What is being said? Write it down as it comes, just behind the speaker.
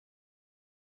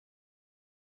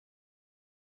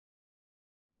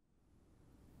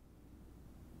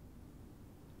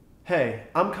Hey,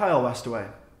 I'm Kyle Westaway.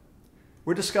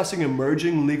 We're discussing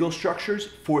emerging legal structures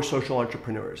for social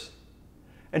entrepreneurs.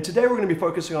 And today we're going to be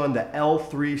focusing on the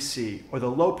L3C, or the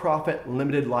Low Profit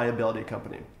Limited Liability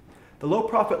Company. The Low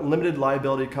Profit Limited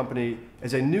Liability Company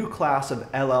is a new class of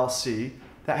LLC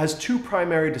that has two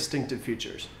primary distinctive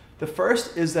features. The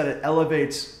first is that it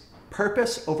elevates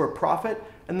purpose over profit,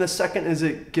 and the second is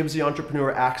it gives the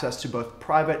entrepreneur access to both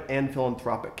private and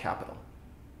philanthropic capital.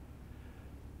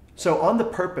 So on the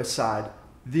purpose side,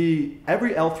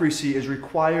 every L3C is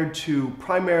required to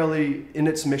primarily, in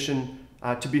its mission,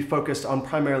 to be focused on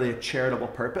primarily a charitable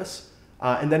purpose.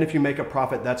 And then if you make a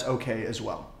profit, that's okay as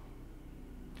well.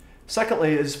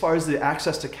 Secondly, as far as the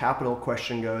access to capital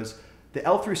question goes, the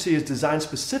L3C is designed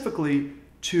specifically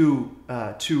to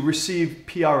receive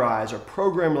PRIs, or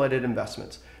program-related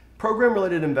investments.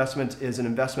 Program-related investment is an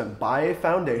investment by a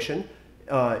foundation,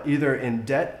 either in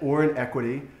debt or in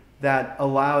equity, that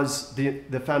allows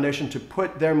the foundation to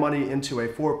put their money into a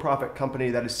for-profit company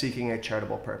that is seeking a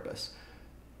charitable purpose.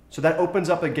 So that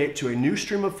opens up a gate to a new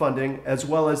stream of funding, as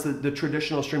well as the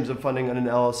traditional streams of funding in an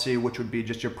LLC, which would be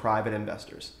just your private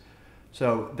investors.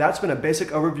 So that's been a basic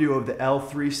overview of the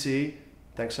L3C.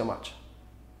 Thanks so much.